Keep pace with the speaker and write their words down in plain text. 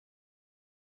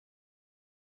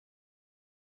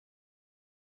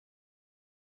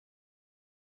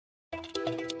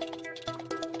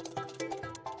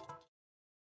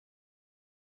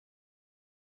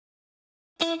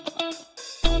So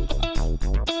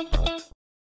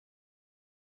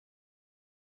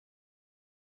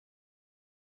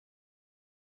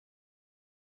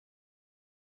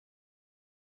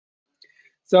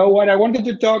what I wanted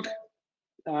to talk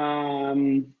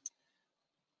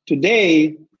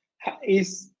today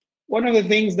is one of the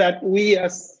things that we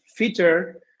as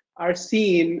Fitter are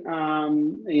seeing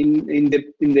in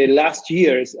the last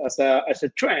years as a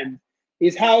trend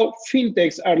is how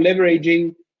fintechs are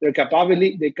leveraging their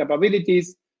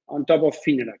capabilities on top of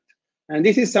Fineract. And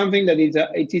this is something that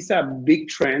it is a big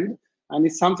trend, and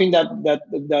it's something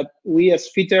that we as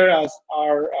Fitter are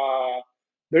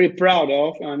very proud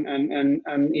of, and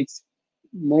it's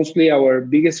mostly our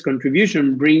biggest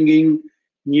contribution, bringing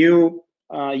new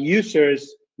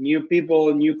users, new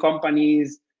people, new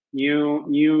companies,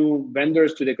 new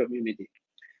vendors to the community.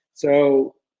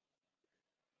 So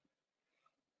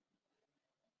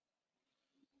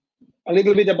a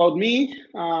little bit about me.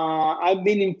 I've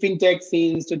been in fintech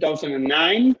since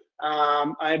 2009.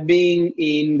 I've been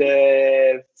in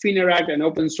the Fineract and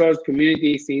open source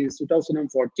community since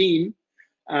 2014.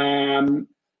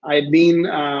 I've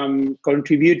been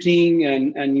contributing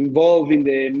and involved in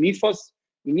the MIFOS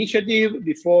initiative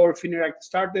before Fineract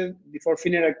started, before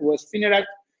Fineract was Fineract,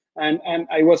 and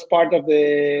I was part of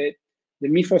the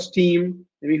MIFOS team,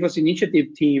 the MIFOS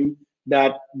initiative team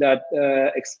that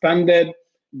expanded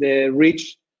the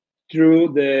reach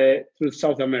through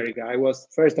South America. I was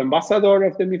first ambassador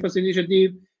of the MIFOS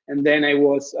initiative, and then I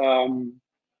was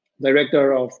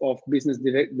director of business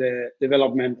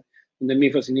development in the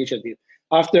MIFOS initiative.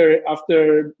 After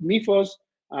MIFOS,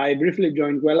 I briefly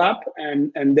joined WellUp,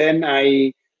 and then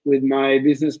I, with my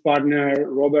business partner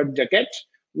Robert Jaquet,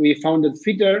 we founded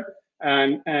Fitter,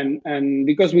 and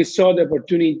because we saw the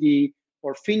opportunity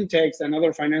for fintechs and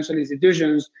other financial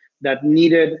institutions that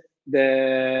needed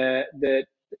a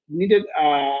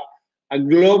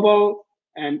global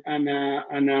and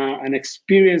an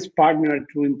experienced partner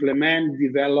to implement,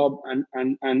 develop,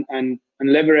 and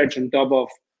leverage on top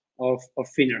of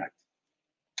Fineract.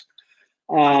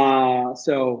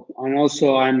 So, and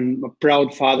also I'm a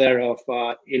proud father of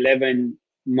 11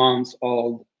 months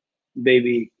old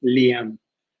baby Liam,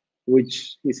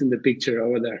 which is in the picture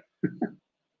over there.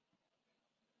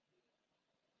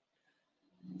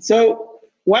 So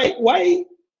why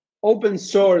open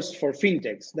source for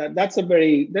fintechs? That's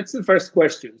the first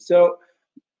question. So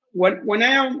when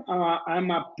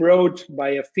I'm approached by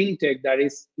a fintech that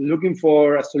is looking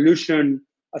for a solution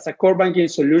as a core banking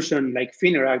solution like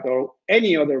Fineract or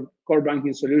any other core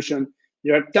banking solution,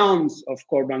 there are tons of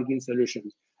core banking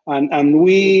solutions, and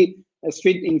we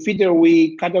in Fitter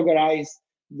we categorize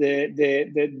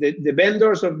the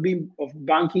vendors of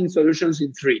banking solutions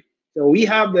in three. So we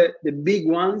have the big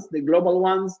ones, the global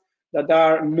ones that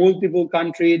are multiple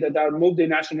country, that are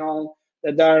multinational,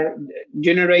 that are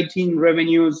generating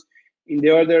revenues in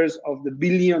the orders of the $1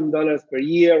 billion per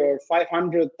year or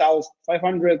 500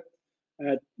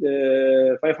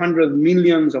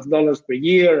 millions of dollars per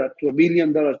year to $1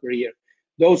 billion per year.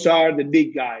 Those are the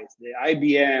big guys, the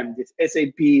IBM, the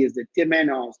SAPs, the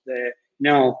Temenos,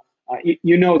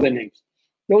 you know the names.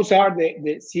 Those are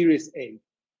the Series A.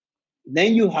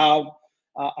 Then you have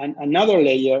another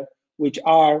layer, which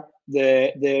are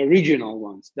the regional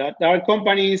ones. That are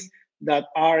companies that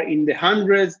are in the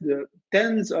hundreds, the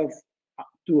tens of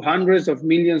to hundreds of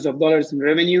millions of dollars in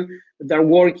revenue that are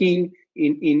working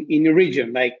in a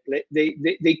region. Like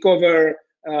they cover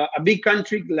a big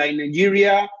country like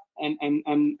Nigeria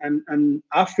and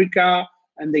Africa,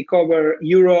 and they cover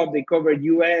Europe, they cover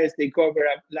US, they cover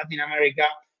Latin America,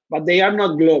 but they are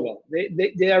not global.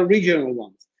 They are regional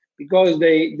ones because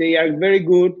they are very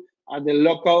good at the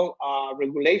local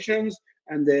regulations,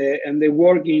 and they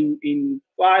work in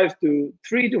 3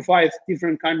 to 5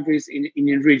 different countries in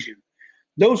a region.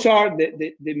 Those are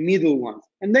the middle ones,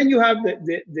 and then you have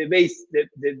the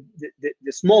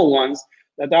small ones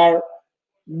that are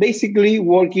basically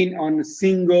working on a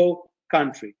single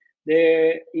country.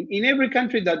 In every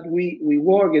country that we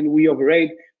work and we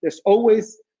operate, there's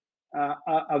always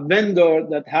a vendor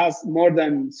that has more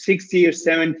than 60 or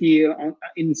 70,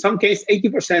 in some case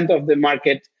 80% of the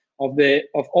market of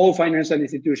all financial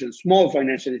institutions, small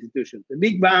financial institutions. The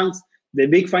big banks, the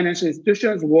big financial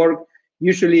institutions work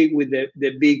usually with the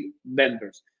big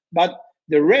vendors. But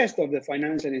the rest of the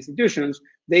financial institutions,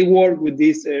 they work with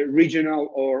these regional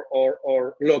or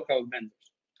local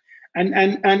vendors. And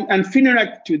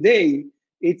Fineract today,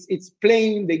 it's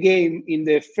playing the game in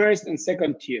the first and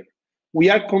second tier. We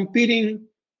are competing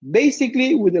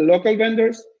basically with the local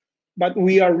vendors, but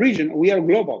we are regional, we are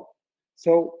global.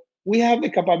 So we have the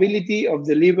capability of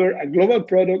deliver a global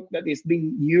product that is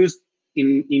being used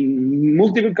in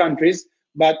multiple countries,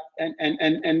 but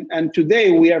and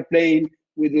today we are playing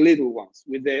with little ones,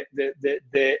 with the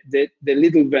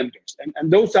little vendors,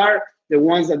 and those are the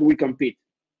ones that we compete.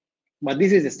 But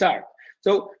this is the start.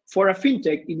 So for a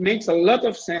fintech, it makes a lot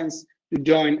of sense to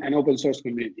join an open source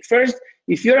community. First,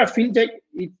 if you're a fintech,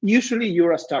 usually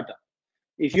you're a startup.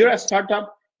 If you're a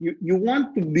startup, you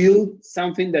want to build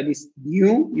something that is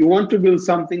new. You want to build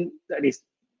something that is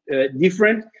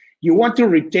different. You want to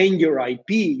retain your IP,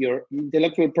 your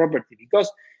intellectual property,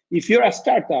 because if you're a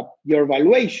startup, your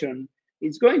valuation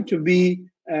is going to be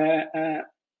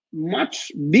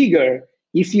much bigger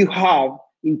if you have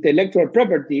intellectual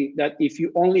property that if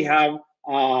you only have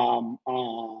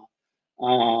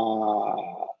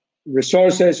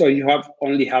resources or you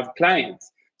only have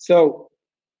clients. So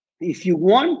if you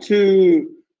want to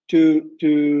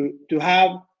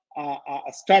have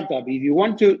a startup, if you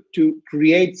want to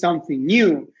create something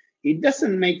new, it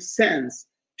doesn't make sense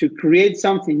to create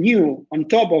something new on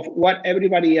top of what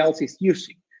everybody else is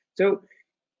using. So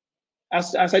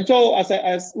as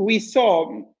we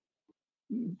saw,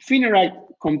 Fineract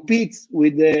competes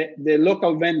with the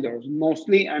local vendors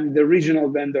mostly and the regional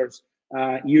vendors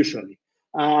usually.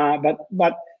 But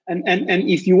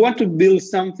if you want to build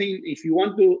something, if you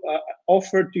want to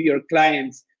offer to your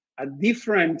clients a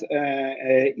different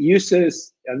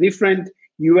uses, a different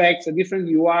UX, a different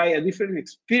UI, a different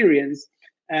experience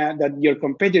that your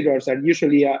competitors are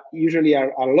usually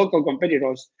are local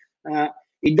competitors,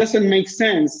 it doesn't make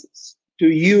sense to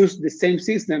use the same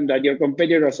system that your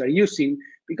competitors are using,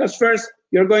 because first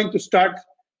you're going to start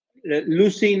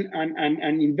losing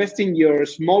and investing your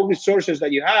small resources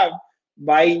that you have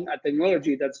buying a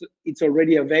technology it's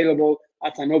already available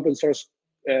as an open source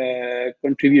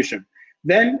contribution.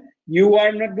 Then you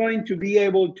are not going to be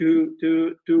able to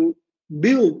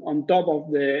build on top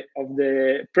of the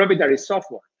proprietary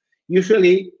software.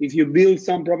 Usually, if you build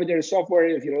some proprietary software,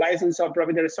 if you license some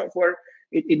proprietary software,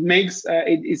 it makes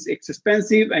it's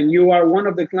expensive, and you are one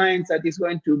of the clients that is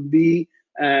going to be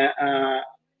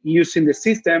using the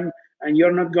system, and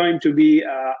you're not going to be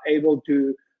able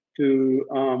to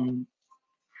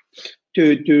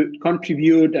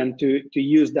contribute and to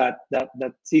use that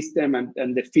system,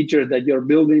 and the features that you're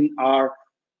building are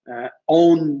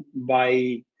owned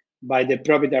by the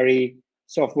proprietary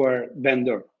software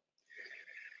vendor.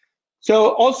 So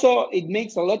also it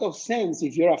makes a lot of sense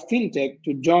if you're a fintech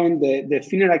to join the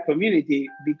Fineract community,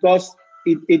 because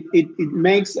it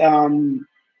makes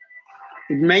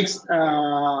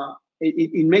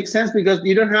sense because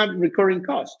you don't have recurring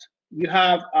cost. You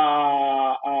have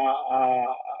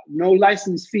no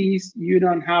license fees. You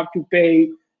don't have to pay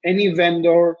any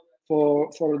vendor for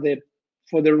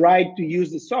the right to use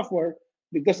the software,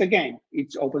 because again,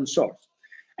 it's open source.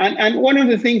 And one of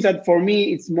the things that for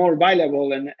me it's more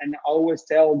valuable, and I always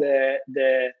tell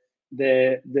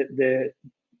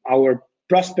our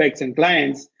prospects and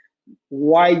clients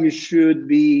why you should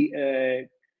be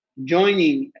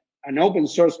joining an open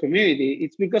source community,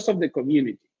 it's because of the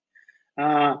community.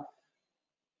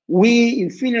 We in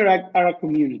Fineract are a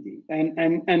community,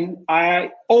 and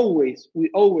we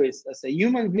always, as a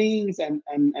human beings and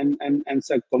as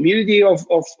a community of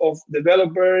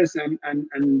developers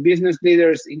and business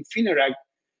leaders in Fineract,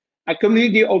 a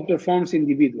community outperforms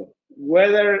individual,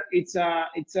 whether it's a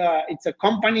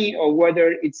company or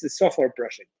whether it's a software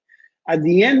project. At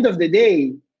the end of the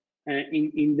day,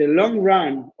 in the long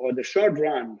run or the short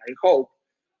run, I hope,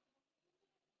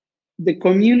 the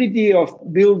community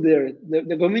of builders,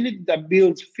 the community that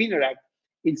builds Fineract,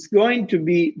 it's going to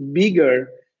be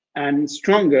bigger and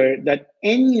stronger than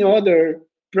any other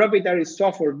proprietary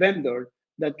software vendor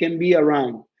that can be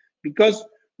around, because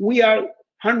we are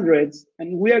hundreds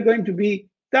and we are going to be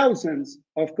thousands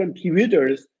of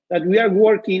contributors that we are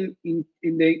working in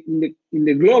the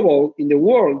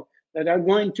world, that are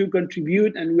going to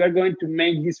contribute, and we are going to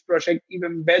make this project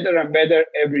even better and better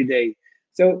every day.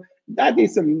 So that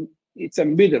is it's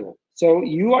unbeatable. So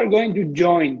you are going to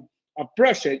join a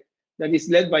project that is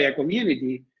led by a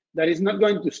community that is not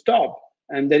going to stop,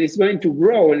 and that is going to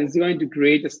grow, and it's going to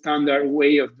create a standard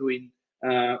way of doing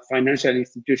financial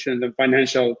institutions and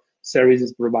financial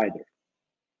services provider.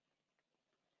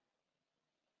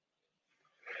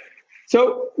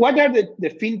 So what are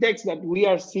the fintechs that we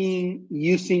are seeing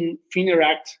using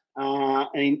Fineract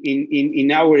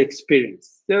in our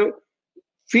experience? So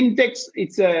fintechs,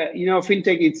 it's a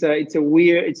fintech.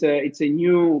 It's a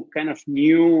new kind of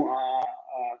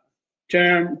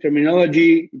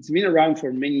terminology. It's been around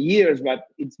for many years, but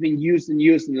it's been used in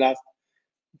the last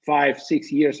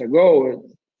 5-6 years ago,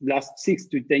 last 6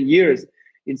 to 10 years.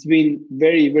 It's been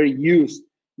very used,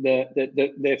 the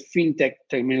fintech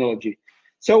terminology.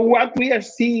 So what we are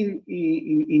seeing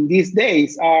in these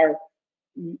days are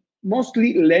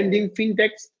mostly lending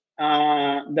fintechs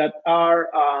that are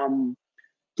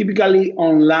typically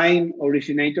online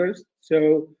originators.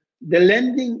 So the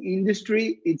lending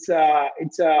industry, it's a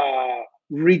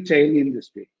retail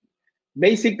industry.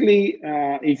 Basically,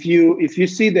 if you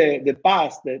see the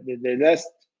past, the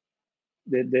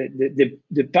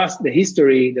past, the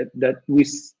history that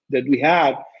we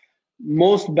have,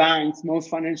 most banks, most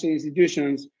financial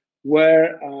institutions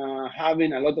were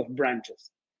having a lot of branches.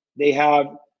 They have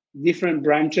different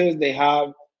branches. They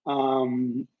have a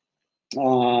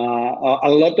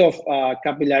lot of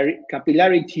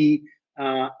capillarity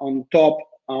on top,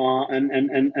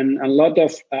 and a lot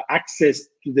of access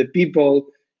to the people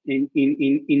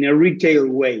in a retail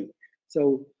way.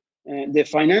 So the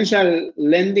financial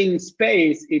lending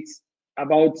space, it's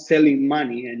about selling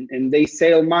money, and they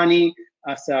sell money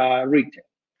as a retail.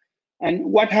 And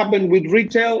what happened with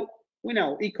retail? We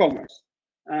know e-commerce.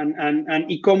 And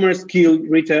e-commerce killed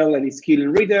retail, and it's killing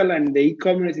retail, and the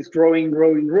e-commerce is growing,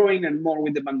 and more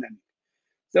with the pandemic.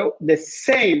 So the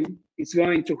same is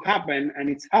going to happen, and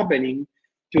it's happening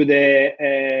to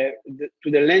the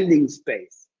lending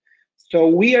space. So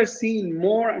we are seeing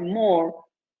more and more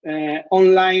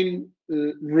online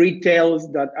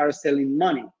retails that are selling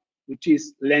money, which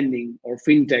is lending or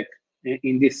fintech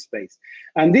in this space.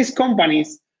 And these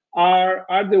companies are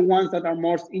the ones that are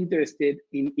most interested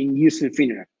in using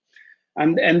Fineract.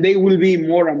 And they will be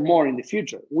more and more in the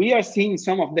future. We are seeing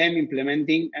some of them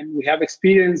implementing, and we have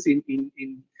experience in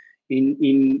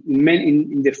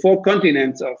the 4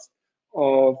 continents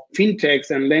of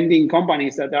fintechs and lending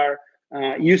companies that are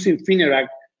using Fineract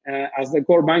as the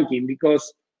core banking,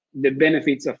 because the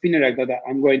benefits of Fineract that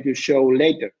I'm going to show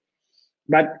later.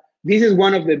 But this is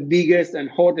one of the biggest and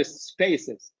hottest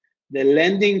spaces, the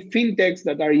lending fintechs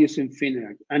that are using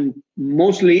Fineract, and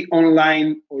mostly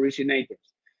online originators.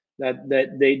 That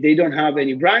they don't have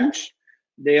any branch,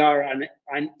 they are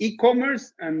an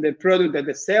e-commerce, and the product that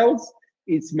they sells,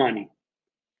 it's money.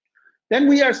 Then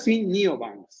we are seeing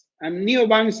neobanks, and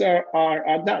neobanks are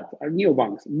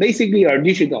neobanks. Basically, are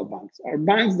digital banks, are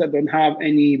banks that don't have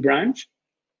any branch,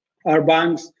 are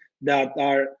banks that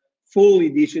are fully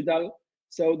digital.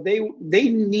 So they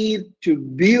need to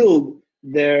build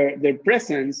their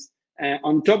presence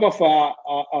on top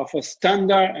of a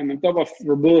standard and on top of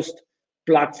robust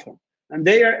platform.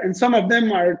 And some of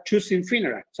them are choosing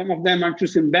Fineract, some of them are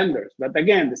choosing vendors. But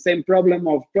again, the same problem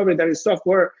of proprietary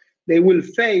software they will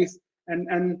face.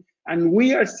 And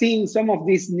we are seeing some of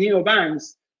these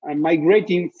neobanks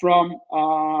migrating from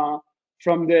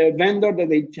the vendor that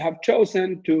they have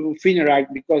chosen to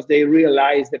Fineract, because they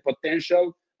realize the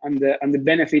potential and the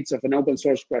benefits of an open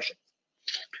source project.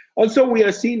 Also, we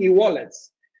are seeing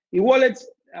e-wallets. E-wallets,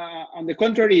 on the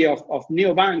contrary of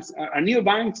neobanks,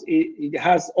 neobanks, it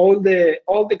has all the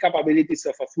capabilities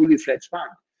of a fully fledged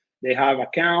bank. They have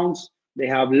accounts, they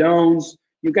have loans.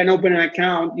 You can open an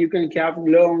account, you can have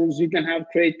loans, you can have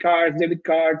credit cards, debit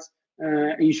cards,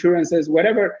 insurances,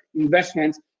 whatever,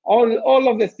 investments. All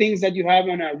of the things that you have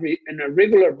in a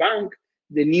regular bank,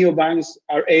 the neobanks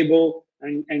are able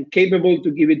and capable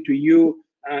to give it to you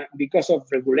because of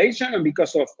regulation and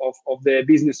because of the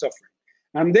business offering.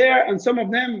 And some of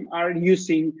them are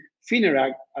using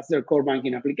Fineract as their core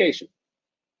banking application.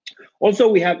 Also,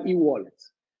 we have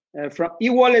e-wallets. From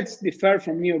e-wallets differ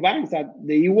from neobanks, that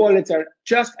the e-wallets are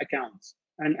just accounts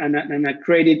and a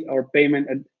credit or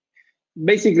payment.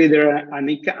 Basically, they're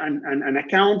an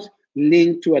account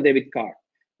linked to a debit card,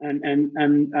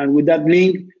 and with that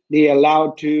link, they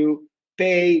allow to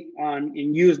pay and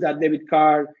use that debit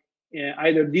card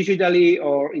either digitally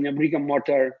or in a brick and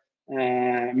mortar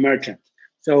merchant.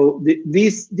 So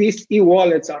these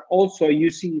e-wallets are also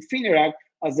using Fineract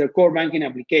as their core banking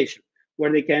application,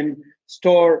 where they can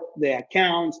store the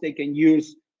accounts, they can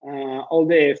use all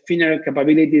the Fineract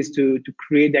capabilities to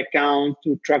create accounts,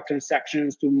 to track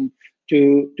transactions, to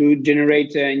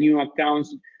generate new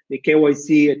accounts, the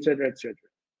KYC, etc., etc.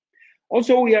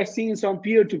 Also, we are seeing some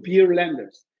peer-to-peer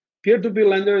lenders. Peer-to-peer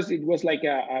lenders, it was like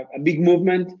a big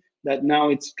movement that now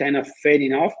it's kind of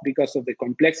fading off because of the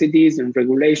complexities and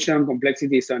regulation,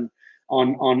 complexities on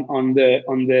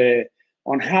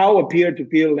how a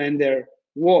peer-to-peer lender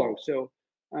works. So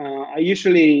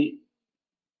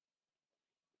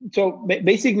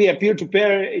basically a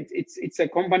peer-to-peer, it's a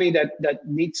company that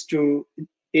needs to,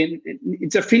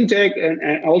 it's a fintech,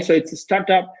 and also it's a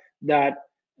startup that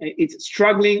it's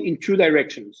struggling in 2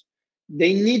 directions.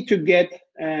 They need to get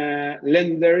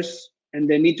lenders, and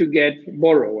they need to get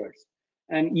borrowers.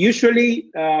 And usually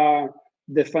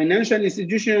the financial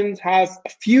institutions has a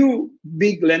few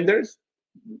big lenders,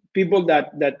 people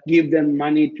that give them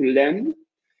money to lend,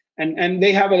 and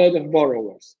they have a lot of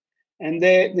borrowers. And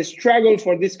the struggle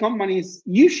for these companies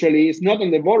usually is not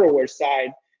on the borrower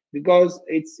side, because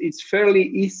it's fairly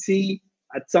easy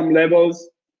at some levels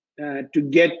to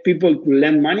get people to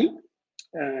lend money.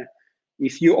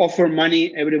 If you offer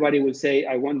money, everybody will say,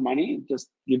 I want money, just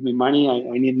give me money,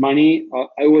 I need money,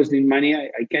 I always need money,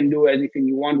 I can do anything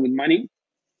you want with money,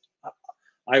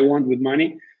 I want with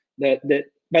money. But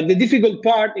the difficult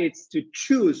part is to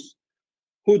choose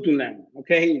who to lend,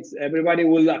 okay? Everybody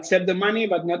will accept the money,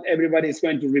 but not everybody is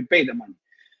going to repay the money.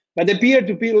 But the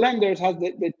peer-to-peer lenders have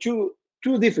the two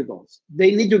difficulties.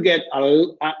 They need to get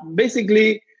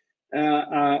basically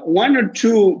one or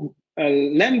two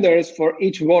lenders for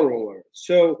each borrower.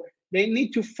 So they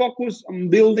need to focus on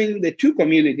building the two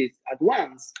communities at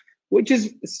once, which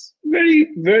is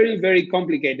very, very, very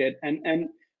complicated. And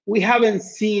we haven't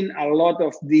seen a lot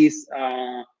of these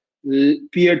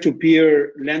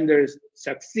peer-to-peer lenders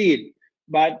succeed,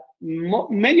 but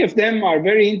many of them are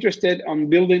very interested on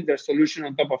building their solution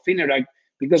on top of Fineract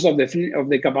because of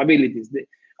the capabilities.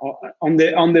 On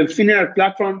the Fineract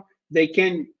platform, they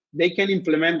can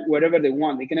implement whatever they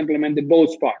want. They can implement the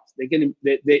both parts.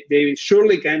 They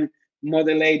surely can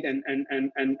modulate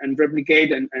and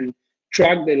replicate and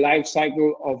track the life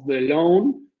cycle of the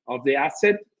loan, of the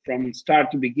asset, from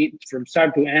start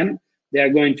to end. They are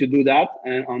going to do that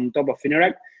on top of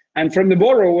Fineract. And from the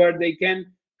borrower, they can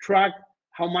track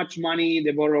how much money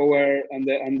the borrower and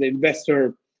the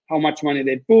investor, how much money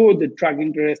they put, the track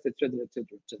interest, etc.,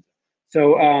 etc., etc.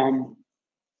 So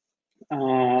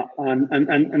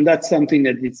and that's something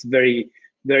that is very,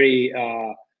 very,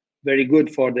 very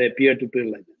good for the peer-to-peer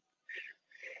lending.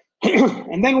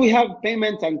 And then we have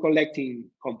payments and collecting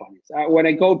companies. What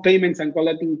I call payments and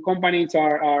collecting companies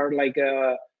are like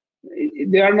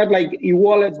they are not like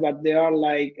e-wallets, but they are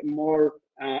like more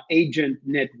agent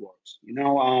networks. You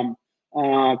know,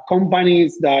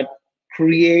 companies that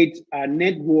create a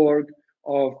network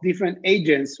of different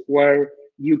agents where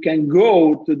you can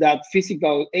go to that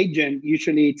physical agent.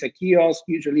 Usually it's a kiosk,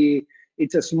 usually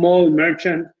it's a small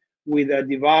merchant with a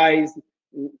device,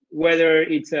 whether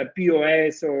it's a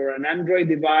POS or an Android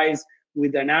device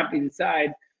with an app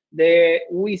inside.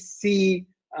 We see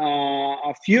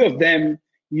a few of them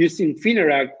using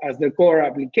Fineract as the core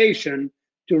application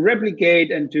to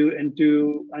replicate and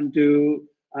to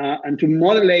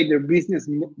modulate their business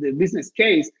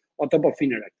case on top of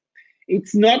Fineract.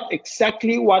 It's not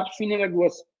exactly what Fineract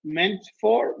was meant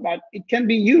for, but it can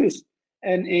be used.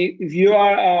 And if you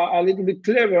are a little bit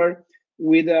clever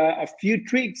with a few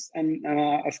tricks and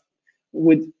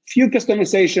with few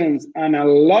customizations and a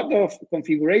lot of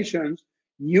configurations,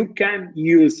 you can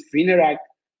use Fineract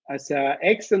as an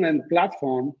excellent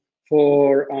platform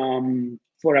for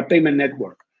a payment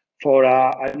network, for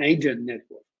an agent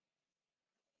network.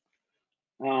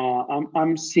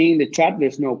 I'm seeing the chat.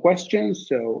 There's no questions,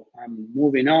 so I'm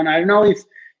moving on. I don't know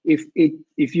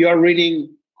if you are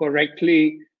reading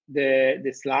correctly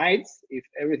the slides, if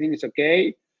everything is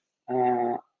okay.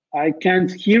 I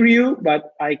can't hear you,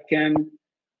 but I can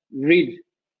read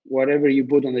whatever you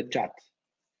put on the chat.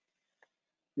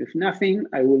 If nothing,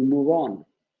 I will move on.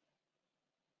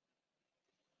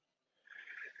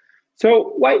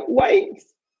 So why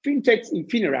fintechs in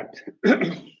Fineract?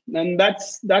 And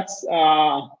that's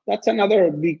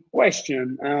another big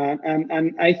question.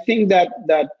 And I think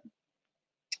that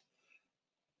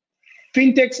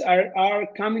fintechs are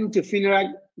coming to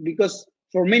Fineract because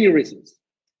for many reasons.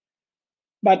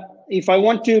 But if I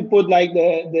want to put like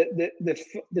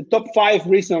the top 5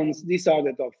 reasons, these are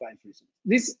the top 5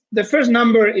 reasons. The first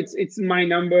number, it's my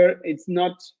number. It's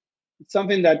not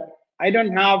something that I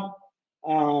don't have.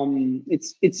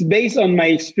 It's based on my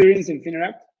experience in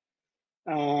Fineract,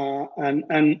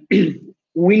 and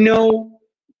we know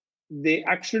the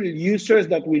actual users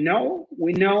that we know.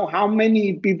 We know how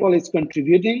many people is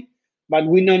contributing, but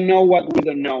we don't know what we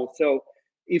don't know. So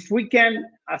if we can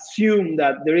assume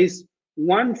that there is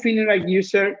one Fineract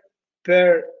user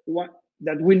per one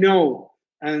that we know,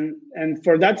 and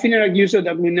for that Fineract user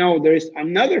that we know, there is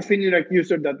another Fineract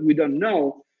user that we don't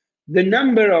know, the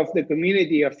number of the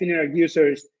community of Fineract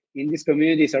users in this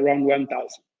community is around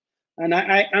 1,000. And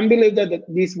I believe that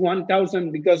this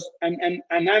 1,000, because and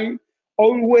I'm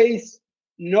always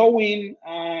knowing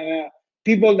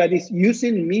people that is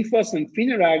using MIFOS and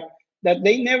Fineract, that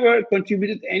they never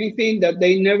contributed anything, that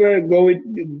they never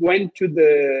went to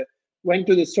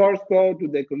the source code, to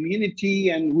the community,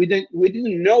 and we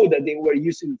didn't know that they were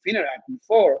using Fineract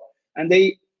before, and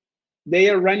they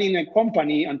are running a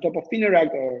company on top of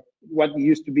Fineract, or what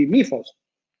used to be MIFOS.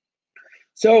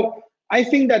 So I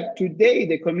think that today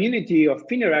the community of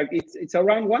Fineract, it's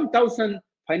around 1,000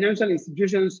 financial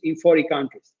institutions in 40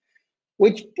 countries,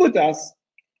 which put us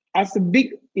as a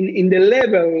big in the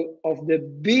level of the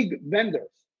big vendors.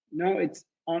 It's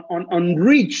on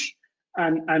reach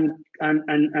and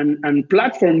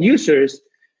platform users,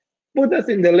 put us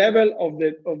in the level of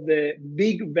the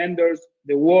big vendors,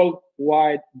 the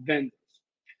worldwide vendors.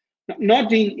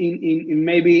 Not in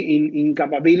maybe in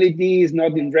capabilities,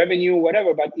 not in revenue,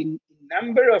 whatever, but in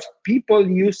number of people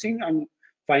using and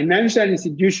financial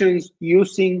institutions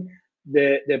using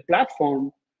the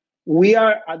platform, we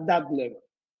are at that level.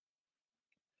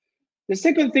 The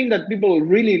second thing that people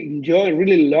really enjoy,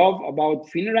 really love about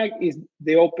Fineract is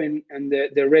the open and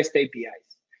the REST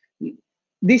APIs.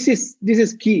 This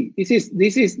is key. This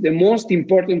is the most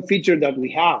important feature that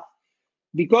we have,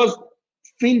 because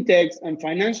fintechs and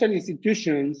financial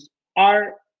institutions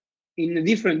are in a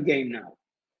different game now.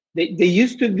 They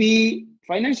used to be,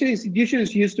 financial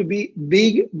institutions used to be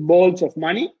big balls of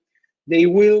money. They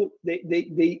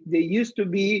used to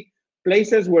be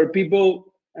places where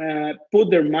people put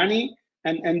their money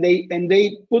and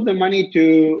they put the money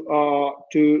to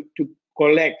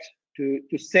collect,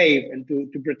 to save, and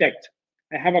to protect.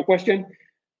 I have a question.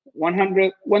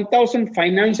 1,000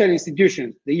 financial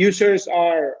institutions. The users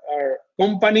are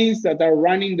companies that are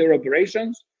running their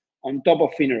operations on top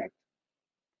of Fineract.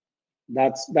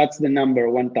 That's the number,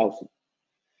 1,000.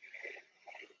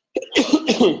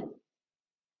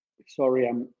 Sorry,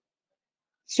 and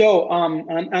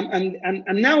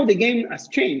now the game has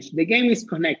changed. The game is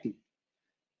connecting.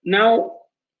 Now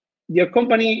your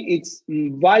company, it's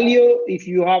value if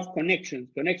you have connections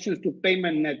to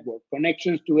payment network,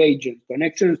 connections to agents,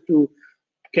 connections to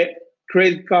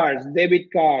credit cards,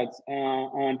 debit cards,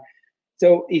 and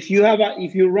so if you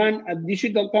run a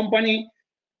digital company,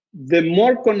 the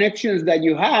more connections that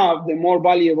you have, the more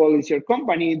valuable is your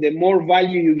company, the more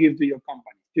value you give to your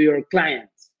company, to your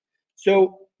clients.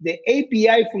 So the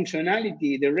API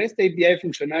functionality, the REST API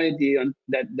functionality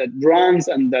that runs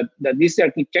and that this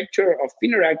architecture of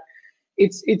Fineract,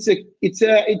 it's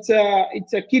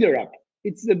a killer app.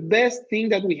 It's the best thing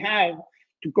that we have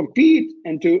to compete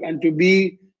and to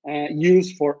be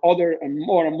used for other and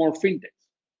more fintechs.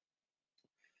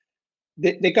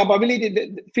 The capability,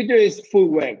 the feature is full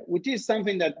web, which is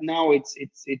something that now it's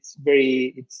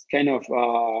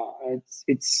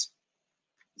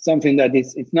something that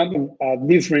it's not a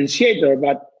differentiator,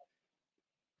 but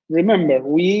remember,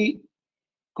 we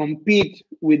compete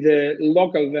with the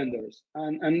local vendors,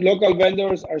 and local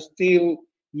vendors are still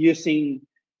using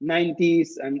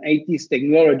 90s and 80s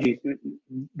technologies.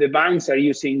 The banks are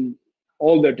using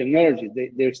older technologies.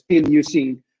 They're still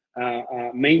using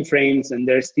mainframes, and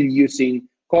they're still using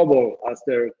COBOL as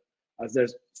their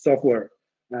software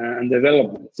and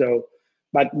development. So,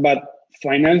 but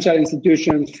financial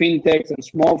institutions, fintechs, and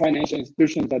small financial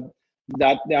institutions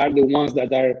that they are the ones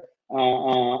that are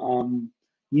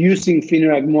using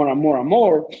Fineract more and more and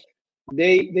more.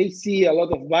 They see a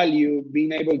lot of value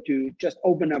being able to just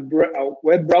open a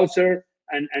web browser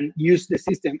and use the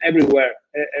system everywhere,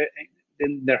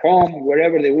 in their home,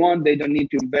 wherever they want. They don't need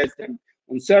to invest on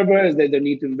servers. They don't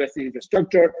need to invest in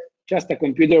infrastructure. Just a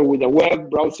computer with a web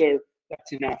browser,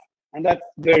 that's enough. And that's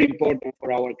very important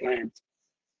for our clients.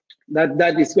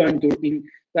 That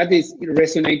is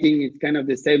resonating. It's kind of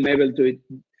the same level to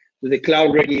the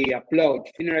cloud-ready approach.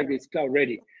 Fineract is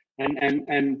cloud-ready, and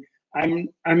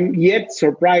I'm yet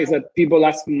surprised that people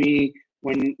ask me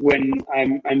when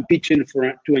I'm pitching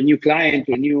to a new client,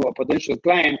 to a potential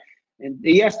client, and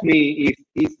they ask me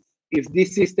if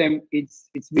this system it's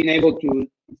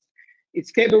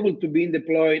capable to be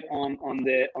deployed on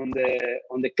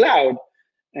the cloud.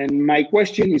 And my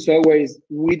question is always,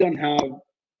 we don't have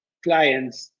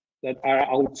clients that are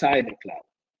outside the cloud.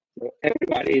 So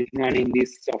everybody is running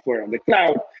this software on the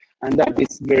cloud, and that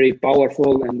is very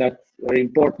powerful, and that's very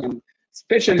important,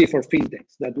 especially for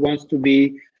fintechs that wants to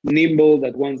be nimble,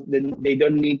 they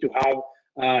don't need to have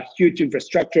huge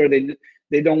infrastructure.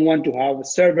 They don't want to have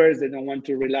servers. They don't want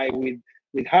to rely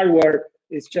with hardware.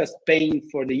 It's just paying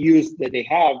for the use that they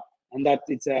have, and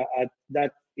it's a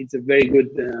very good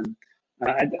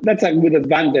that's a good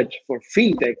advantage for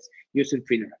fintechs using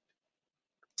Fineract.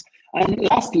 And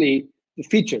lastly, the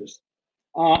features,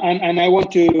 and I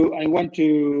want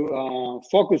to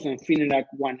focus on Fineract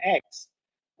 1X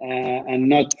and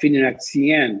not Fineract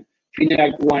CN.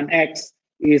 Fineract 1X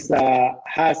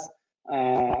has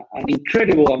an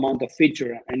incredible amount of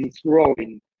feature, and it's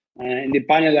growing. In the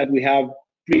panel that we have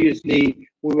previously,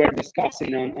 we were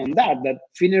discussing on that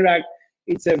Fineract,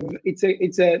 it's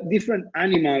a different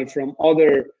animal from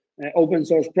other open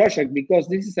source project, because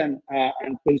this is an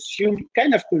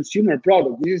kind of consumer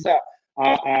product. This is a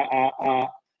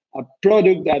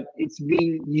product that it's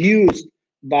being used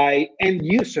by end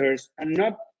users and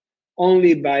not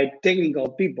only by technical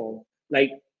people,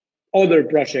 like other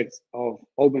projects of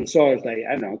open source, like,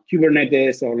 I don't know,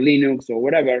 Kubernetes or Linux or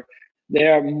whatever. They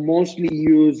are mostly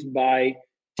used by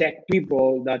tech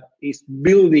people that is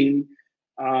building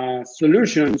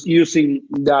solutions using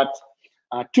that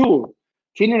tool.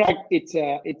 Fineract, it's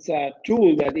a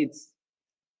tool that it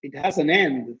has an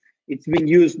end. It's being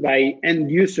used by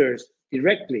end users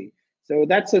directly. So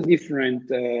that's a different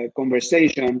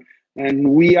conversation. And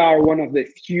we are one of the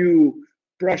few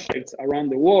projects around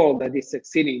the world that is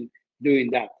succeeding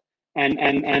doing that. And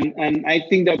I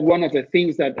think that one of the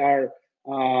things that are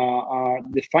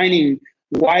defining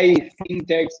why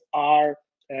fintechs are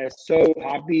so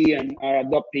happy and are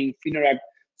adopting Fineract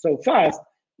so fast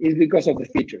is because of the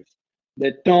features,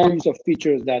 the tons of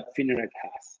features that Fineract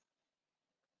has.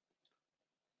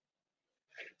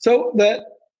 So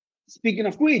speaking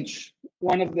of which,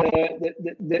 one of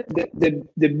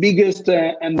the biggest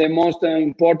and the most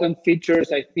important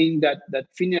features I think that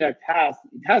Fineract has,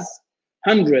 it has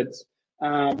hundreds,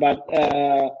 but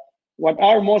what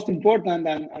are most important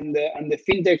and the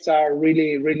fintechs are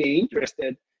really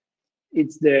interested,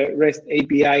 it's the REST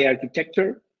API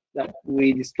architecture that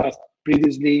we discussed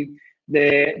previously,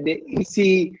 the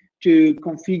easy to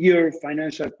configure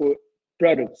financial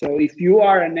product. So if you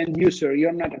are an end user,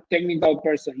 you're not a technical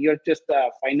person, you're just a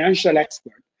financial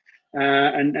expert,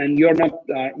 and you're not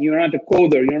a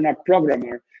coder, you're not a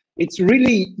programmer. It's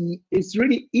really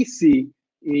easy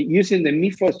using the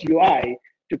MIFOS UI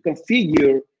to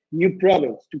configure new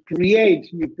products, to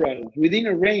create new products within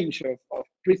a range of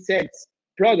presets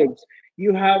products.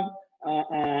 You have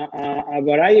a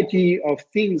variety of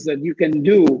things that you can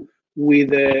do with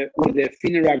the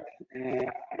Fineract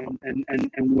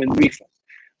and when MIFOS.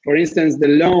 For instance, the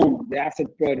loan, the asset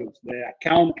products, the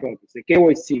account products, the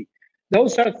KYC.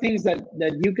 Those are things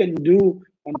that you can do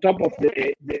on top of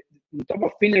on top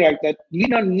of Fineract, that you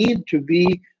don't need to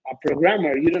be a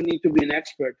programmer, you don't need to be an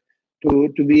expert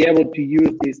to be able to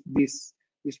use this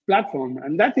platform.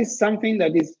 And that is something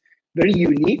that is very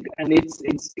unique, and it's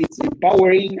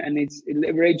empowering, and it's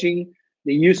leveraging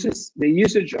the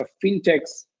usage of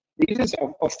fintechs, the usage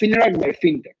of Fineract by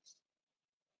fintechs.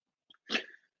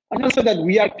 And also that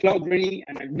we are cloud ready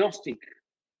and agnostic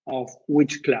of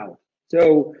which cloud.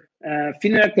 So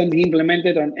Fineract can be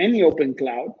implemented on any open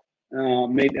cloud,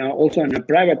 maybe also on a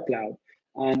private cloud,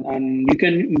 and you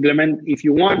can implement, if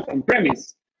you want, on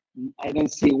premise. I don't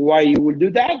see why you would do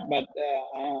that, but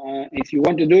if you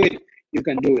want to do it, you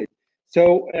can do it.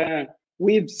 So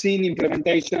we've seen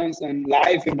implementations and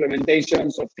live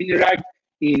implementations of Fineract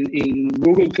in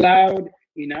Google Cloud,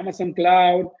 in Amazon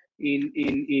Cloud,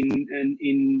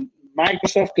 in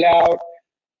Microsoft Cloud.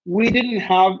 We didn't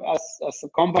have as a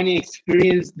company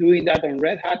experience doing that on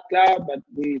Red Hat Cloud, but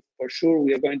for sure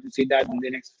we are going to see that in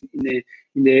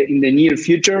the near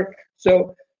future.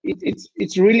 So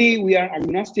it's really, we are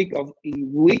agnostic of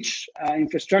in which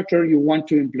infrastructure you want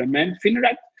to implement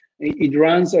Fineract. It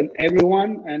runs on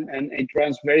everyone, and it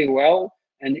runs very well,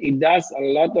 and it does a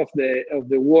lot of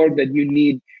the work that you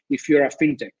need if you're a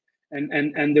fintech.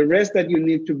 And the rest that you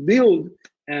need to build,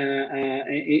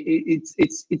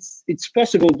 it's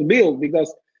possible to build,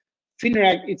 because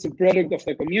Fineract, it's a product of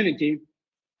the community.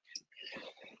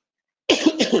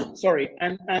 Sorry,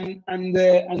 and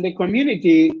the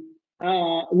community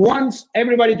wants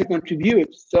everybody to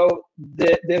contribute. So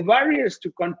the barriers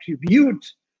to contribute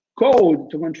code,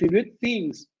 to contribute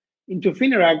things into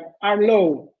Fineract are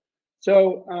low.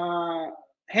 So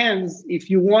hence, if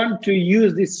you want to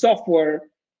use this software,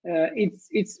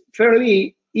 it's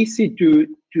fairly easy to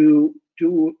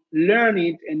learn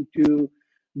it and to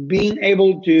being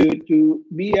able to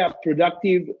be a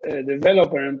productive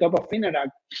developer on top of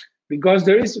Fineract, because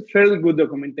there is fairly good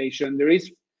documentation.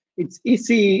 It's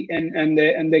easy, and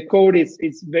the code is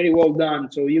very well done.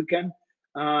 So you can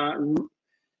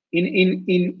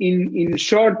in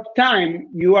short time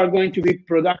you are going to be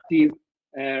productive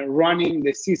running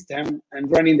the system and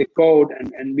running the code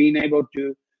and being able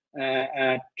to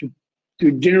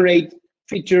generate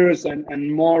features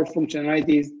and more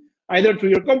functionalities, either to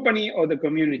your company or the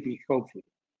community, hopefully.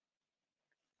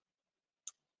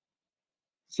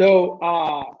 So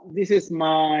this is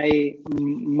my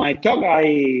talk.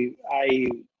 I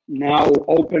now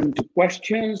open to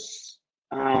questions.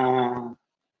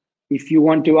 If you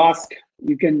want to ask,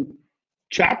 you can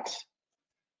chat,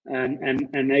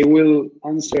 and I will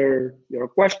answer your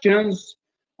questions.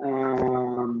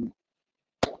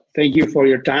 Thank you for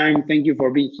your time. Thank you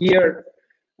for being here.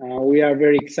 We are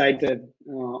very excited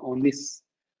on this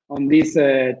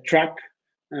track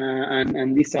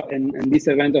and this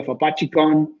event of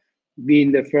ApacheCon,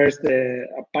 being the first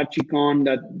ApacheCon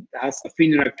that has a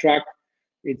Fineract track.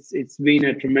 It's been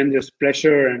a tremendous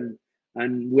pleasure,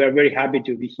 and we are very happy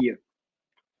to be here.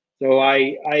 So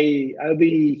I'll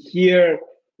be here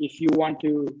if you want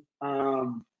to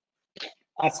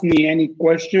ask me any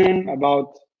question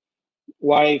about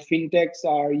why fintechs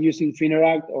are using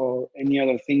Fineract or any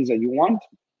other things that you want.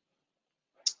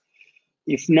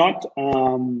 If not,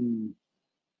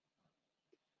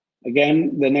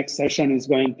 again, the next session is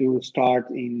going to start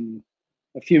in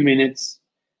a few minutes.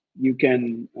 You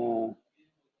can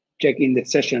check in the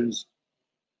sessions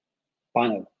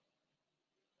panel.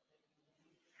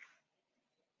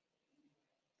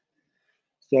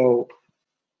 So,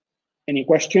 any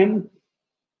question?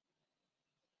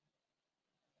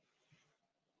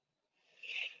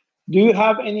 Do you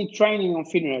have any training on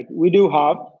Fineract? We do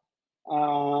have.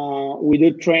 We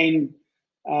do train.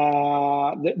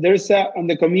 There's on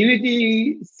the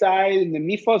community side, in the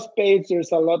MIFOS page,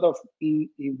 there's a lot of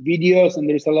videos, and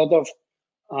there's a lot of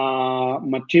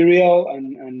material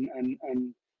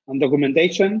and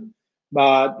documentation.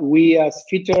 But we as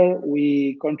Fitter,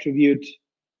 we contribute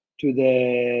to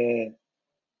the.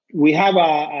 We have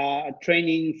a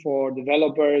training for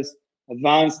developers,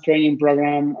 advanced training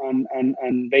program,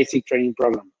 and basic training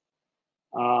program.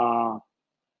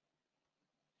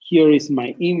 Here is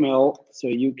my email, so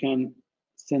you can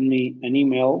send me an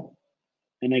email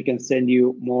and I can send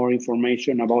you more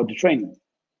information about the training.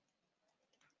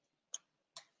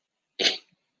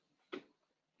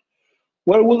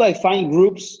 Where will I find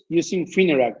groups using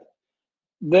Fineract?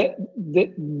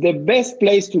 The best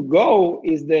place to go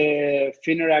is the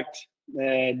Fineract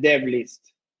dev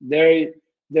list. There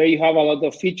you have a lot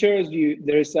of features.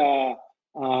 There's a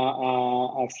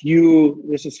few.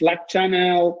 There's a Slack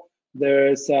channel.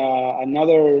 There's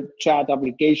another chat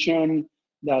application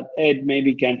that Ed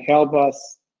maybe can help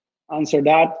us answer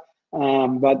that.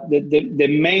 But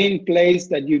the main place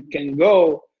that you can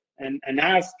go and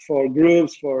ask for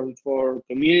groups, for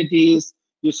communities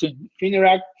using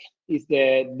Fineract is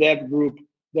the dev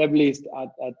list at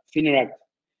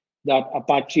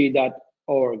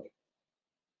fineract.apache.org.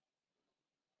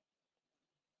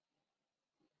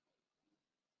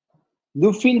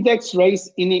 Do fintechs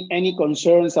raise any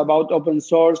concerns about open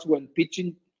source when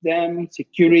pitching them,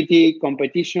 security,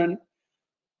 competition?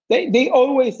 They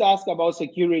always ask about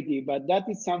security, but that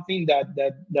is something that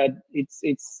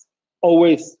it's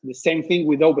always the same thing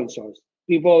with open source.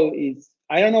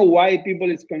 I don't know why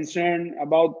people is concerned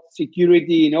about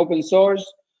security in open source,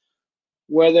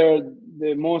 whether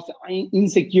the most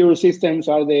insecure systems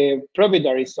are the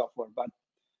proprietary software, but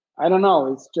I don't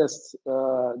know. It's just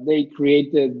they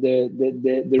created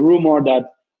the rumor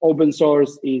that open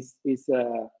source is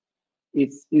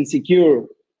insecure.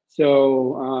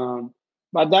 So,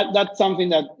 but that's something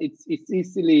that it's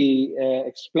easily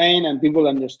explained and people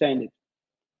understand it.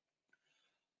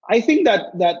 I think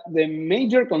that the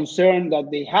major concern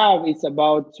that they have is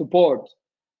about support,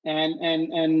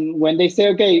 and when they say,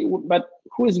 okay, but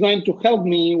who is going to help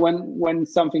me when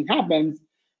something happens,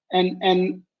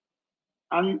 and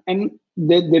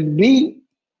the big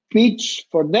pitch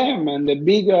for them and the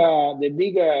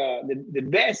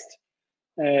best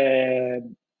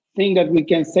thing that we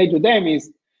can say to them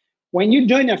is, when you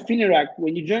join a Fineract,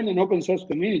 when you join an open source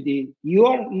community, you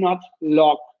are not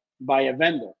locked by a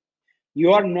vendor.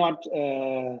 You are not.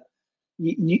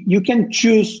 You can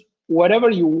choose whatever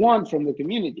you want from the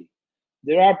community.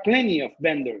 There are plenty of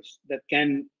vendors that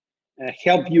can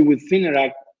help you with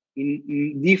Fineract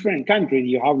in different countries.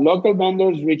 You have local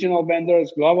vendors, regional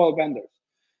vendors, global vendors.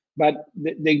 But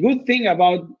the good thing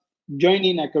about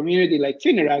joining a community like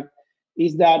Fineract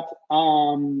is that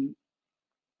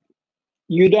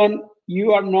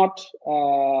you are not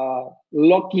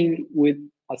locking with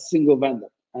a single vendor,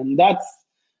 and that's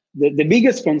the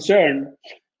biggest concern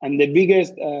and the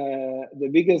biggest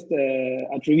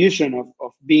attribution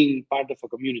of being part of a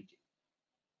community.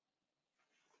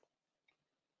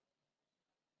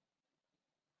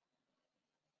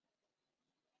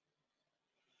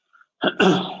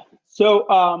 So,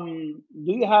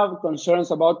 do you have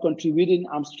concerns about contributing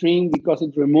upstream because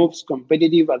it removes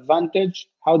competitive advantage?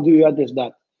 How do you address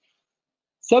that?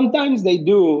 Sometimes they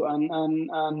do,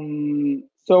 and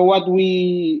so what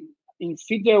we in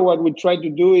Fitter, what we try to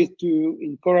do is to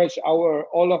encourage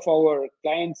all of our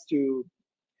clients to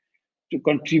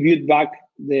contribute back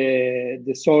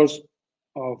the source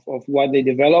of what they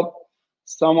develop.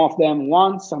 Some of them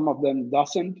want, some of them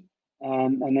doesn't,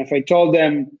 and if I told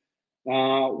them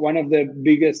one of the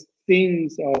biggest things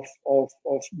of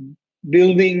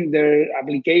building their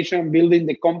application, building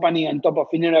the company on top of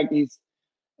Fineract is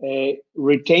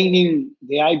retaining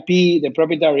the IP, the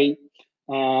proprietary.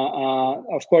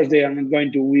 Of course, they are not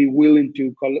going to be willing to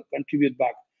contribute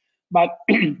back. But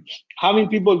having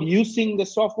people using the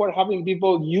software, having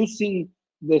people using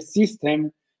the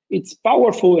system, it's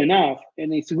powerful enough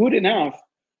and it's good enough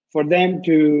for them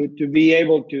to be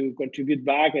able to contribute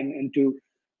back and to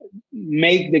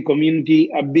make the community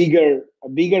a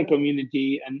bigger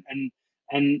community.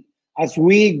 And as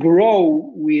we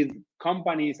grow with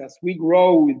companies, as we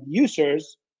grow with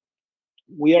users,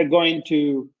 we are going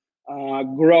to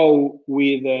grow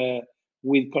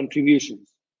with contributions.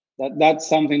 That's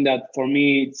something that for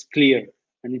me it's clear,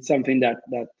 and it's something that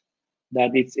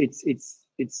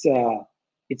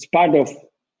it's part of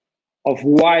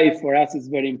why for us it's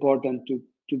very important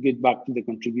to get back to the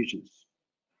contributions.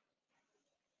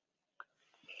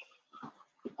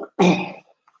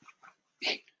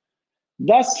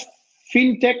 Does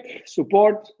Fintech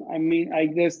support? I mean, I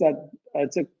guess that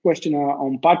it's a question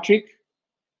on Patrick.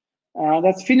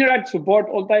 Does Fineract support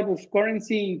all types of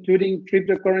currency, including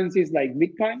cryptocurrencies like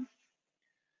Bitcoin?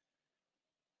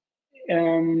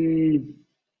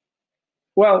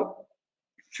 Well,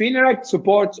 Fineract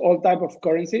supports all types of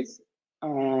currencies.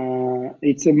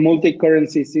 It's a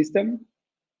multi-currency system.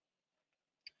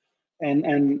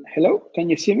 And hello, can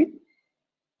you see me?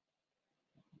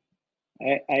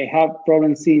 I have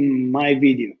problems seeing my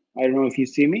video. I don't know if you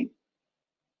see me.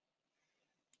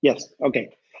 Yes, okay.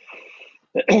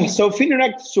 So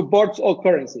Fineract supports all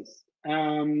currencies.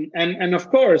 And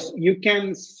of course, you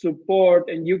can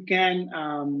support and you can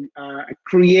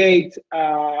create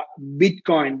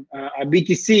Bitcoin, a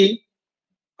BTC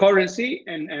currency,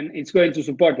 and it's going to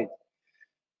support it.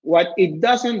 What it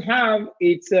doesn't have,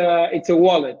 it's a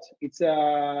wallet. It's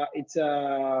a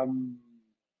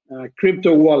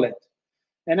crypto wallet.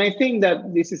 And I think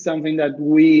that this is something that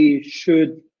we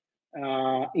should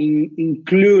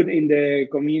include in the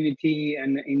community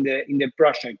and in the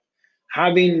project.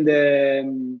 Having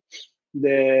the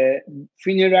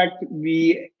Fineract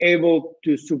be able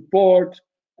to support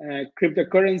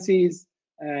cryptocurrencies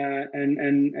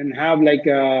and have like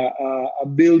a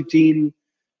built-in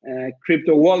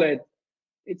crypto wallet,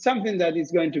 it's something that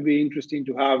is going to be interesting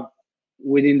to have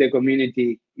within the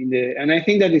community and I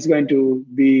think that is going to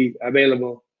be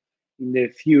available in the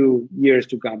few years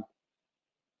to come.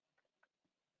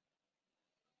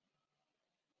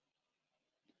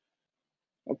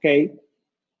 Okay,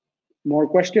 more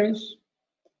questions?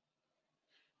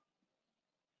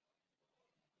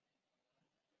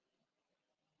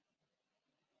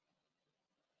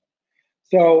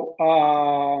 So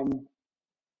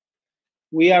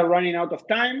we are running out of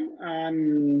time,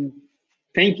 and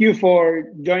thank you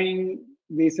for joining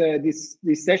this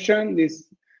session,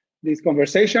 this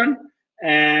conversation,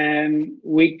 and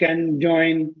we can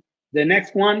join the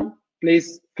next one.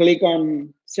 Please click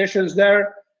on sessions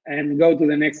there and go to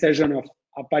the next session of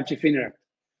Apache Fineract.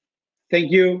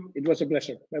 Thank you. It was a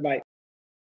pleasure. Bye-bye.